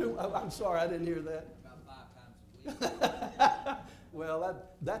 I'm sorry, I didn't hear that. About 5 times a week. Well,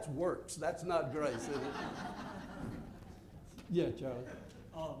 that's works. That's not grace, is it? Yeah, Charlie.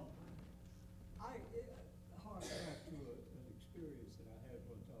 I hark back to an experience that I had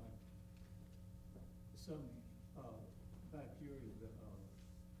one time. Back during the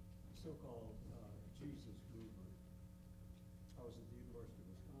so-called Jesus movement. I was at the University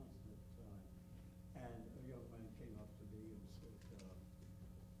of Wisconsin at the time, and a young man came up to me and said,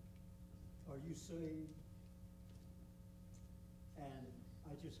 "Are you saved?" And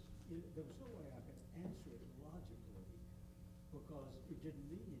there was no way I could answer it logically because it didn't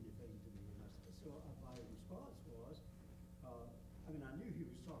mean anything to me. And my response was, I knew he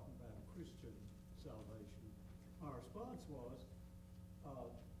was talking about a Christian salvation. response was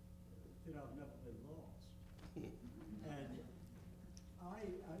that I've never been lost. And I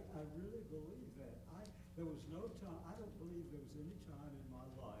really believe that. There was no time, I don't believe there was any time in my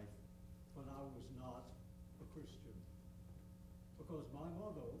life when I was not a Christian. Because my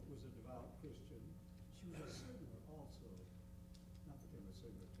mother was a devout Christian. She was a singer also. I became a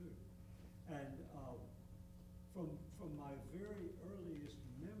singer too. And from my very earliest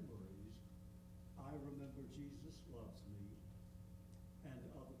memories, I remember Jesus Loves Me and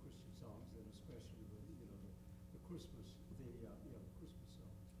other Christian songs, and especially the Christmas, the Christmas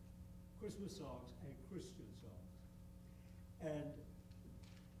songs. Christmas songs and Christian songs. And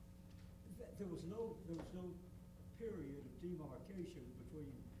there was no period of demarcation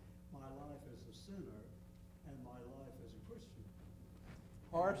between my life as a sinner and my life as a Christian.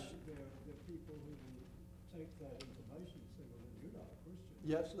 Horace? And there are people who will take that information and say, well, then you're not a Christian.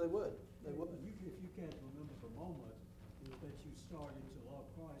 Yes, they would. They would. If you can't remember the moment that you started to love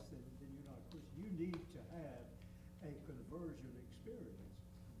Christ, then you're not a Christian. You need to have a conversion experience.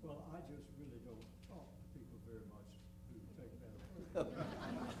 Well, I just really don't talk to people very much who take that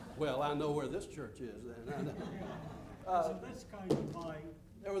approach. Well, I know where this church is then. So that's kind of my...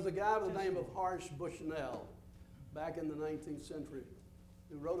 There was a guy by the name of Horace Bushnell back in the 19th century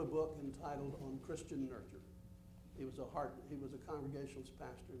who wrote a book entitled On Christian Nurture. He was a Congregationalist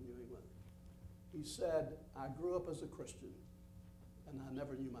pastor in New England. He said, I grew up as a Christian and I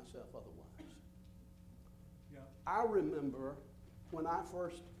never knew myself otherwise. Yeah. I remember when I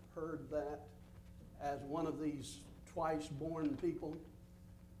first heard that as one of these twice born people,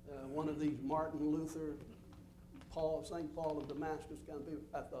 one of these Martin Luther, St. Paul of Damascus kind of people,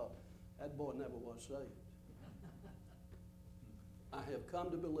 I thought, that boy never was saved. I have come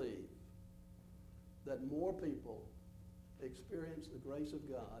to believe that more people experience the grace of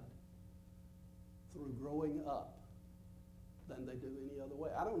God through growing up than they do any other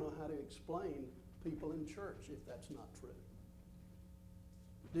way. I don't know how to explain people in church if that's not true.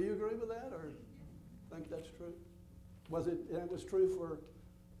 Do you agree with that or think that's true? It was true for,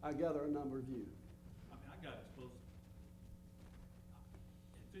 I gather, a number of you. I mean, I got exposed.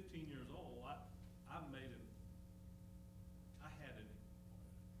 At 15 years old, I had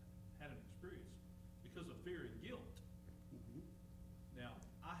an experience because of fear and guilt. Mhm. Now,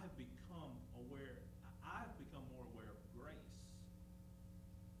 I've become more aware of grace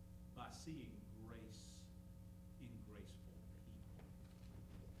by seeing grace in graceful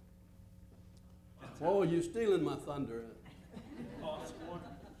people. Oh, you're stealing my thunder. Oh, it's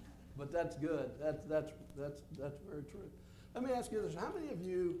wonderful. But that's good. That's very true. Let me ask you this. How many of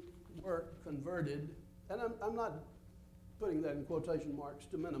you were converted? And I'm not putting that in quotation marks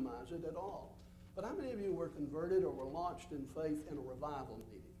to minimize it at all. But how many of you were converted or were launched in faith in a revival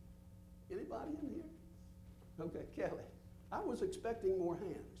meeting? Anybody in here? Okay, Kelly. I was expecting more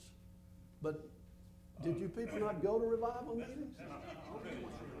hands. But did you people not go to revival meetings?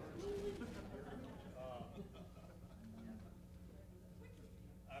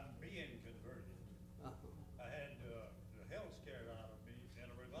 I'm being converted. Uh-huh. I had the hell scared out of me in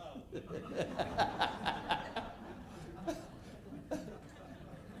a revival.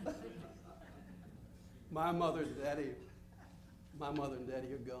 My mother and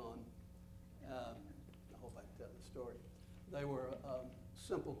daddy are gone. I hope I can tell the story. They were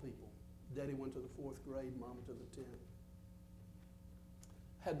simple people. Daddy went to the 4th grade, Mama to the 10th.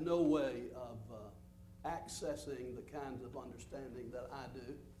 Had no way of accessing the kinds of understanding that I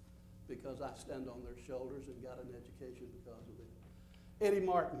do because I stand on their shoulders and got an education because of it. Eddie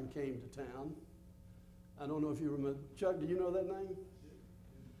Martin came to town. I don't know if you remember. Chuck, do you know that name?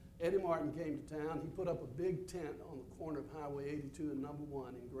 Eddie Martin came to town. He put up a big tent on the corner of Highway 82 and number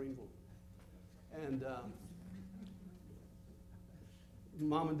 1 in Greenville. And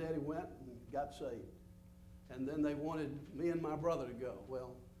Mom and Daddy went and got saved. And then they wanted me and my brother to go.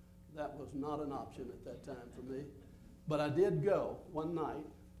 Well, that was not an option at that time for me. But I did go one night,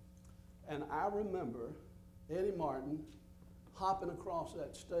 and I remember Eddie Martin hopping across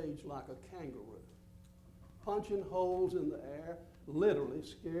that stage like a kangaroo, punching holes in the air, literally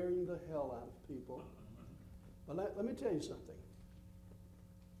scaring the hell out of people. But let me tell you something.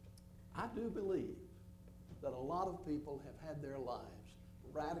 I do believe that a lot of people have had their lives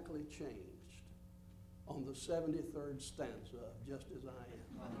radically changed on the 73rd stanza of Just As I Am.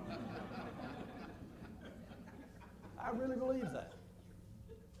 I really believe that.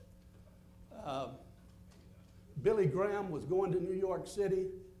 Billy Graham was going to New York City,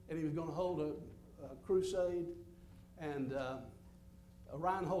 and he was going to hold a crusade, and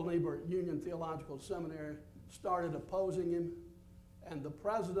Reinhold Niebuhr Union Theological Seminary started opposing him, and the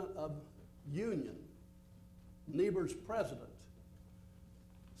president of Union Niebuhr's president,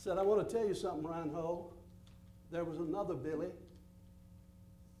 said, I want to tell you something, Reinhold. There was another Billy,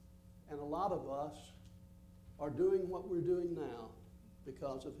 and a lot of us are doing what we're doing now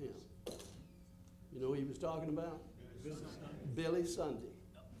because of him. You know who he was talking about? Billy Sunday.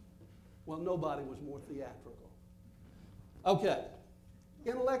 Well, nobody was more theatrical. Okay,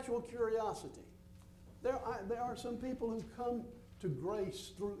 intellectual curiosity. There are some people who come to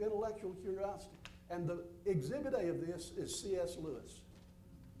grace through intellectual curiosity. And the exhibit A of this is C.S. Lewis.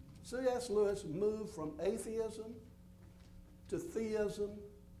 C.S. Lewis moved from atheism to theism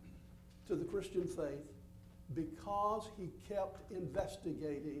to the Christian faith because he kept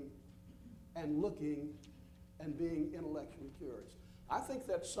investigating and looking and being intellectually curious. I think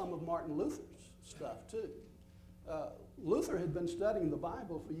that's some of Martin Luther's stuff too. Luther had been studying the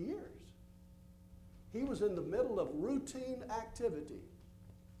Bible for years. He was in the middle of routine activity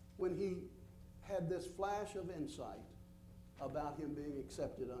when he had this flash of insight about him being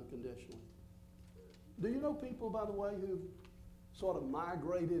accepted unconditionally. Do you know people, by the way, who've sort of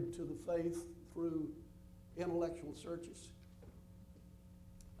migrated to the faith through intellectual searches?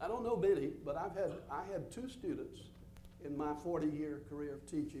 I don't know many, but I had 2 students in my 40-year career of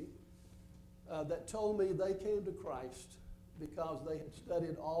teaching that told me they came to Christ because they had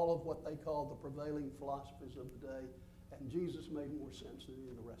studied all of what they called the prevailing philosophies of the day, and Jesus made more sense than any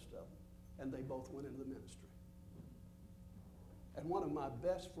of the rest of them, and they both went into the ministry. And one of my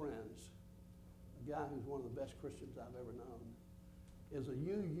best friends, a guy who's one of the best Christians I've ever known, is a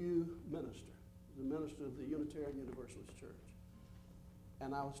UU minister, the minister of the Unitarian Universalist Church.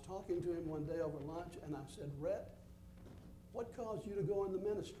 And I was talking to him one day over lunch, and I said, Rhett, what caused you to go in the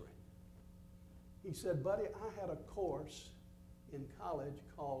ministry? He said, buddy, I had a course in college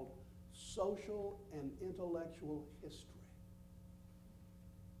called Social and Intellectual History.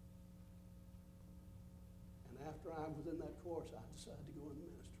 And after I was in that course, I decided to go in the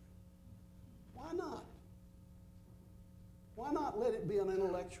ministry. Why not? Why not let it be an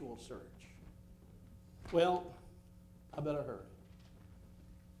intellectual search? Well, I better hurry.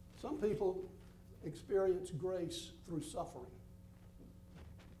 Some people experience grace through suffering.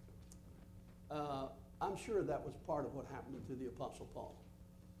 I'm sure that was part of what happened to the Apostle Paul.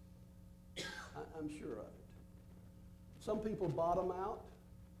 I'm sure of it. Some people bottom out,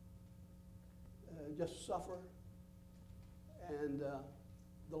 just suffer, and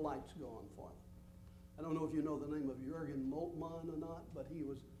the lights go on for them. I don't know if you know the name of Jürgen Moltmann or not, but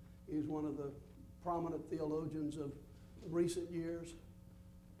he's one of the prominent theologians of recent years.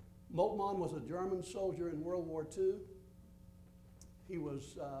 Moltmann was a German soldier in World War II. He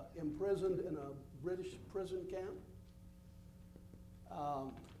was imprisoned in a British prison camp.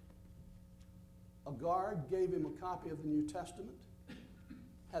 A guard gave him a copy of the New Testament,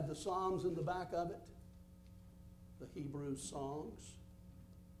 had the Psalms in the back of it, the Hebrew songs,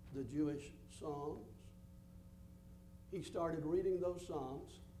 the Jewish songs. He started reading those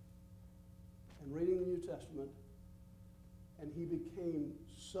Psalms and reading the New Testament, and he became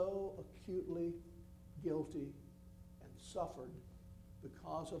so acutely guilty and suffered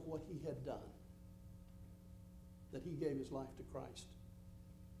because of what he had done that he gave his life to Christ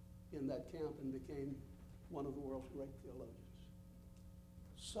in that camp and became one of the world's great theologians.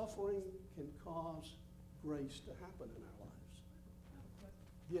 Suffering can cause grace to happen in our lives.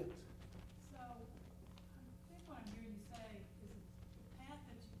 Yes. So, I think what I'm hearing you say is that the path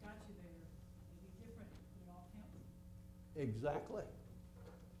that got you there may be different in all camps. Exactly.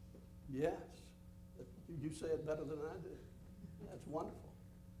 Yes. You say it better than I do. That's wonderful.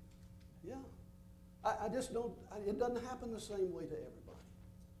 Yeah. I just don't, it doesn't happen the same way to everybody.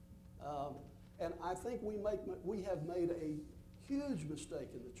 And I think we have made a huge mistake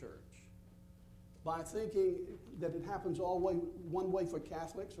in the church by thinking that it happens one way for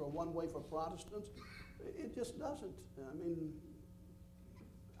Catholics or one way for Protestants. It just doesn't. I mean,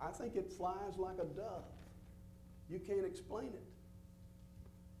 I think it flies like a dove. You can't explain it,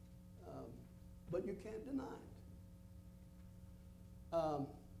 but you can't deny it.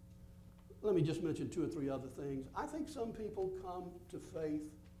 Let me just mention 2 or 3 other things. I think some people come to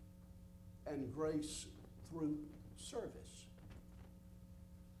faith and grace through service.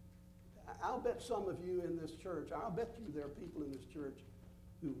 I'll bet some of you in this church, I'll bet you there are people in this church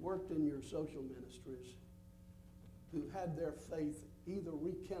who worked in your social ministries who had their faith either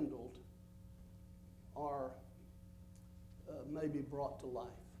rekindled or maybe brought to life.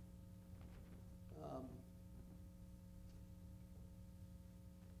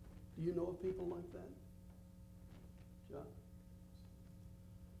 Do you know of people like that? John?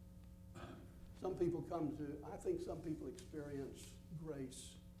 Some people I think some people experience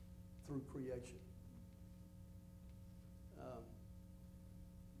grace through creation.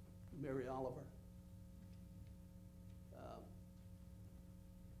 Mary Oliver.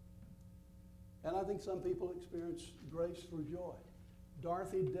 And I think some people experience grace through joy.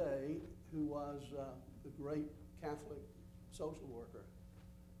 Dorothy Day, who was the great Catholic social worker,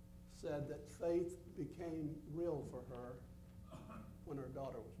 said that faith became real for her when her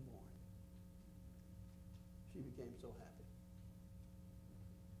daughter was born. She became so happy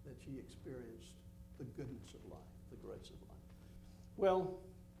that she experienced the goodness of life, the grace of life. Well,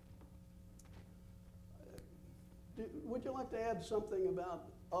 would you like to add something about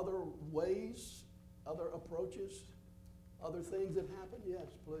other ways, other approaches, other things that happen?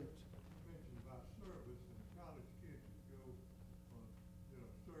 Yes, please. You mentioned about service, and college kids go on,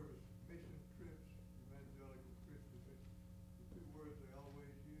 service mission trips, evangelical trips. The two words they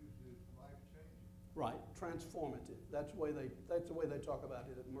always use is life-changing. Right, transformative. That's the way they talk about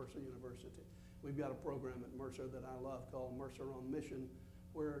it at Mercer University. We've got a program at Mercer that I love called Mercer on Mission,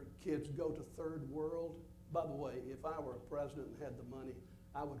 where kids go to third world. By the way, if I were a president and had the money,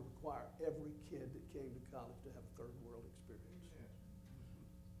 I would require every kid that came to college to have a third world experience.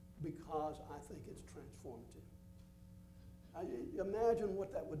 Because I think it's transformative. Imagine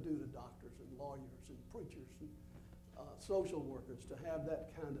what that would do to doctors and lawyers and preachers and social workers to have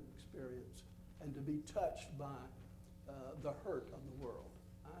that kind of experience and to be touched by the hurt of the world.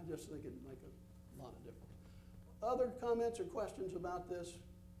 I just think it'd make a lot of difference. Other comments or questions about this?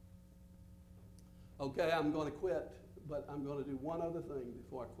 Okay, I'm going to quit, but I'm going to do one other thing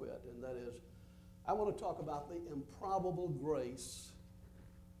before I quit, and that is I want to talk about the improbable grace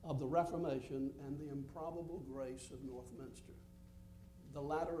of the Reformation and the improbable grace of Northminster, the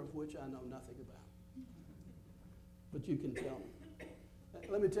latter of which I know nothing about. But you can tell me.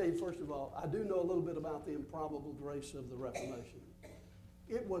 Let me tell you, first of all, I do know a little bit about the improbable grace of the Reformation.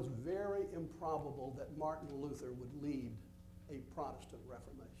 It was very improbable that Martin Luther would lead a Protestant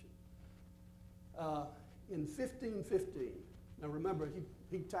Reformation. In 1515, now remember,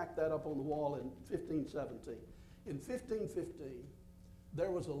 he tacked that up on the wall in 1517. In 1515,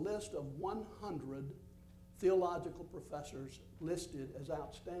 there was a list of 100 theological professors listed as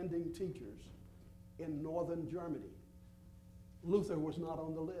outstanding teachers in northern Germany. Luther was not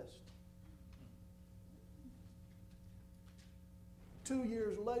on the list. 2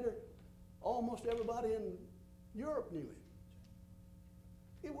 years later, almost everybody in Europe knew him.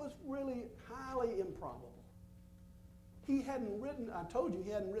 It was really highly improbable. He hadn't written, I told you he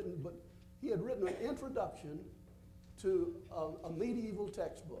hadn't written, but he had written an introduction to a medieval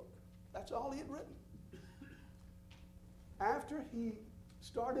textbook. That's all he had written. After he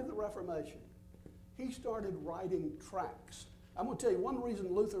started the Reformation, he started writing tracts. I'm going to tell you, one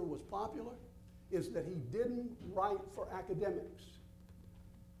reason Luther was popular is that he didn't write for academics.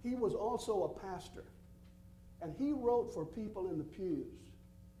 He was also a pastor, and he wrote for people in the pews.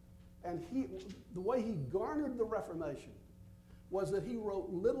 And the way he garnered the Reformation was that he wrote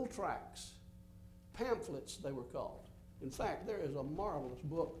little tracts, pamphlets they were called. In fact, there is a marvelous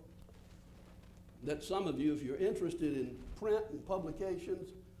book that some of you, if you're interested in print and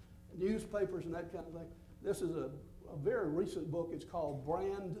publications, newspapers and that kind of thing, this is a very recent book. It's called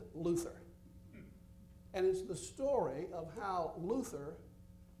Brand Luther. And it's the story of how Luther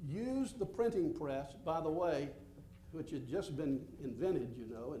used the printing press, by the way, which had just been invented,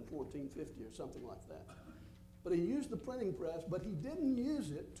 in 1450 or something like that. But he used the printing press, but he didn't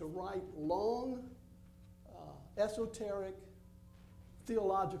use it to write long, esoteric,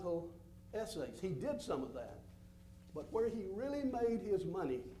 theological essays. He did some of that. But where he really made his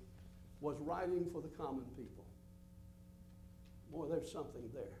money was writing for the common people. Boy, there's something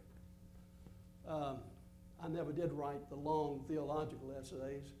there. I never did write the long theological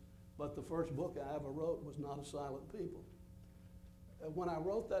essays, but the first book I ever wrote was Not a Silent People. When I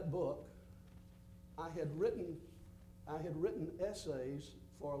wrote that book, I had written essays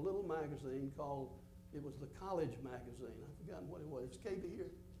for a little magazine called, it was the College Magazine. I've forgotten what it was. Is KB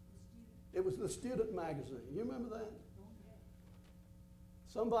here? It was the Student Magazine. You remember that?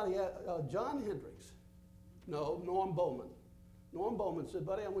 Somebody, John Hendricks, no, Norm Bowman. Norm Bowman said,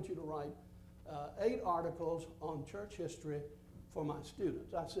 buddy, I want you to write 8 articles on church history for my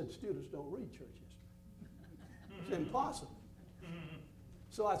students. I said, students don't read church history. It's impossible.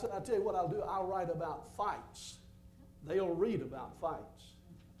 So I said, I'll tell you what I'll do. I'll write about fights. They'll read about fights.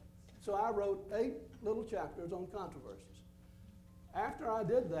 So I wrote 8 little chapters on controversies. After I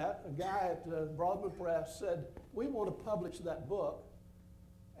did that, a guy at Broadman Press said, we want to publish that book,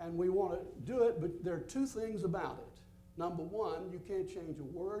 and we want to do it, but there are 2 things about it. Number 1, you can't change a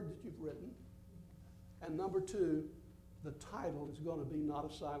word that you've written. And number 2, the title is going to be Not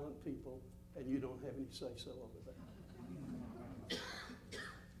a Silent People, and you don't have any say-so over that.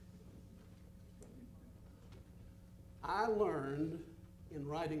 I learned in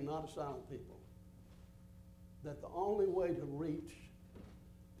writing Not a Silent People that the only way to reach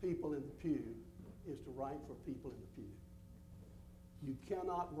people in the pew is to write for people in the pew. You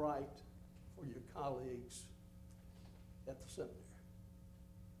cannot write for your colleagues at the seminary.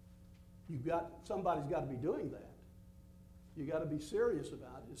 Somebody's got to be doing that. You got to be serious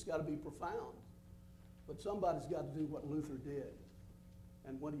about it. It's got to be profound. But somebody's got to do what Luther did.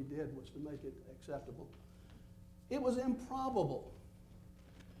 And what he did was to make it acceptable. It was improbable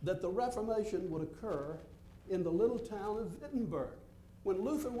that the Reformation would occur in the little town of Wittenberg. When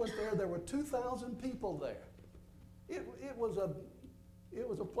Luther went there were 2,000 people there. It was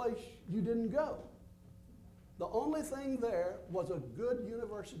a place you didn't go. The only thing there was a good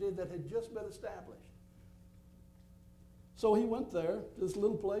university that had just been established. So he went there, to this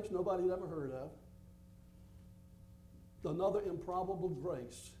little place nobody had ever heard of. Another improbable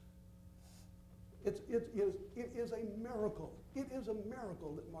grace. It is a miracle. It is a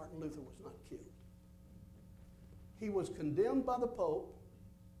miracle that Martin Luther was not killed. He was condemned by the Pope.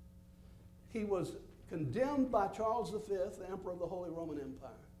 He was condemned by Charles V, the Emperor of the Holy Roman Empire.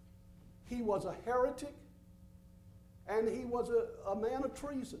 He was a heretic, and he was a man of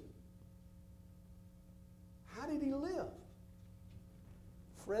treason. How did he live?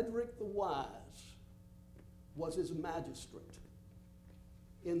 Frederick the Wise was his magistrate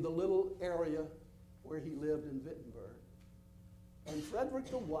in the little area where he lived in Wittenberg. And Frederick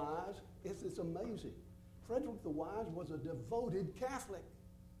the Wise, it's amazing. Frederick the Wise was a devoted Catholic.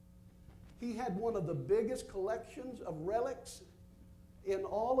 He had one of the biggest collections of relics in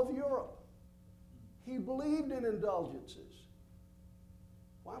all of Europe. He believed in indulgences.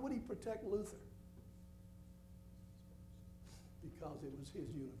 Why would he protect Luther? Because it was his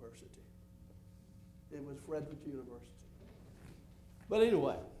university. It was Frederick's University. But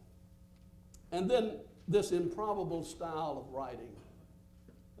anyway, and then this improbable style of writing,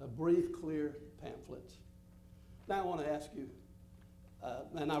 brief, clear pamphlets. Now I want to ask you,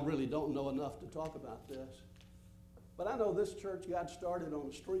 and I really don't know enough to talk about this, but I know this church got started on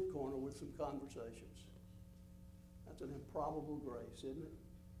a street corner with some conversations. That's an improbable grace, isn't it?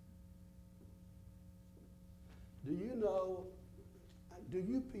 Do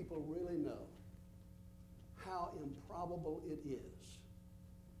you people really know how improbable it is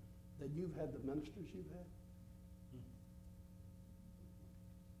that you've had the ministers you've had?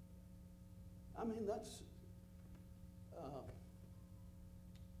 I mean, that's,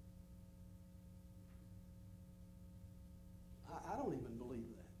 I don't even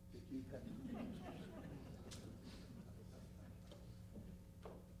believe that you've had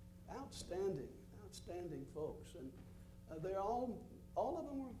outstanding folks. And they're all of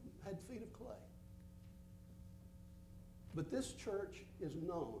them had feet of clay. But this church is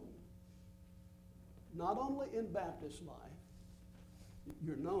known not only in Baptist life,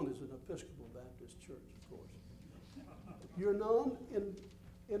 you're known as an Episcopal Baptist church, of course. You're known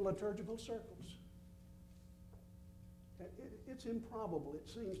in liturgical circles. It's improbable, it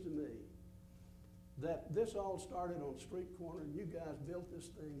seems to me, that this all started on street corner and you guys built this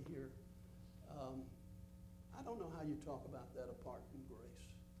thing here. I don't know how you talk about that apart from grace.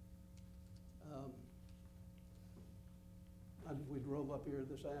 We drove up here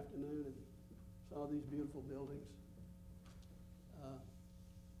this afternoon and saw these beautiful buildings.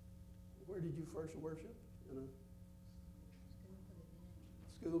 Where did you first worship? In a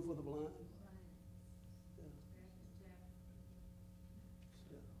school for the blind?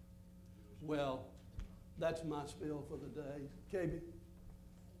 Yeah. Well, that's my spiel for the day. KB? I'd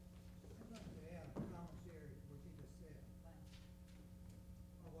like to add a commentary to what you just said.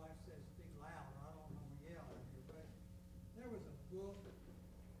 My wife says speak loud, or I don't know to yell out here, but there was a book,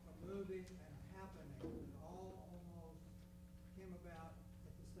 a movie, and a happening that all almost came about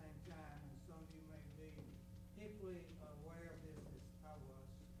at the same time, and some of you may be equally aware of this as I was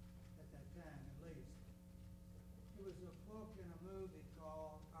at that time, at least. It was a book and a movie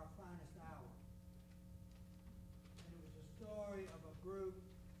called Our Finest Hour. And it was a story of a group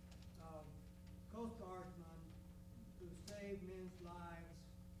of Coast Guardsmen who saved men's lives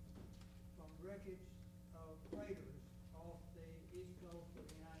from wreckage of freighters off the east coast of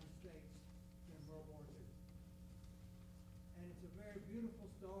the United States in World War II. And it's a very beautiful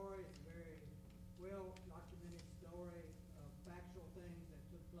story. It's a very well-documented story of factual things that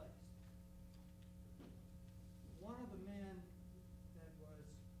took place. One of the men that was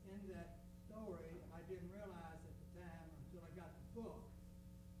in that story, I didn't realize at the time until I got the book.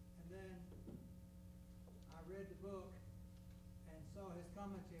 And then I read the book and saw his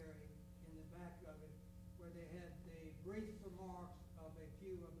commentary in the back of it, where they had the brief remarks of a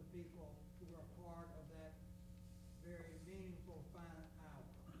few of the people who were a part of that very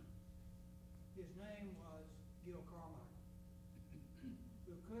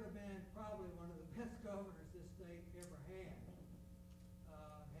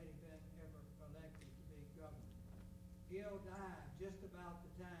Gail died just about the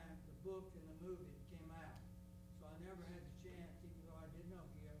time the book and the movie came out. So I never had the chance, even though I did know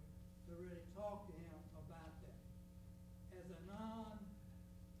Gail, to really talk to him about that. As a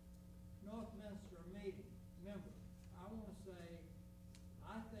non-Northminster meeting member, I want to say,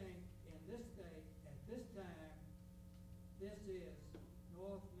 I think in this state, at this time, this is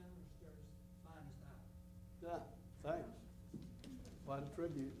Northminster's finest hour. Yeah, thanks. Quite a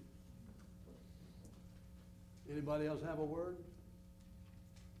tribute. Anybody else have a word?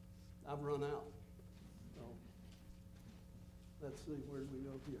 I've run out. So, let's see, where do we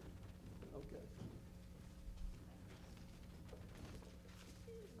go here? Okay.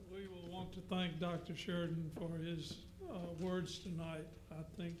 We will want to thank Dr. Sheridan for his words tonight. I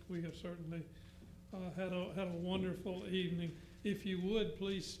think we have certainly had a wonderful evening. If you would,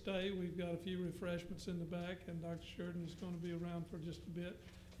 please stay. We've got a few refreshments in the back, and Dr. Sheridan is going to be around for just a bit.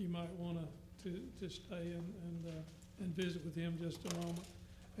 You might want to stay and visit with him just a moment.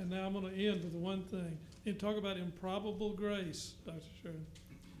 And now I'm going to end with one thing. And talk about improbable grace, Dr. Sheridan.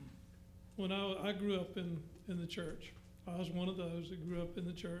 When I grew up in the church, I was one of those that grew up in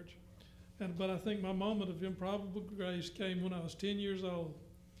the church. But I think my moment of improbable grace came when I was 10 years old,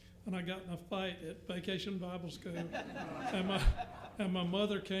 and I got in a fight at Vacation Bible School, and my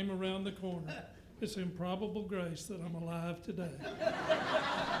mother came around the corner. It's improbable grace that I'm alive today.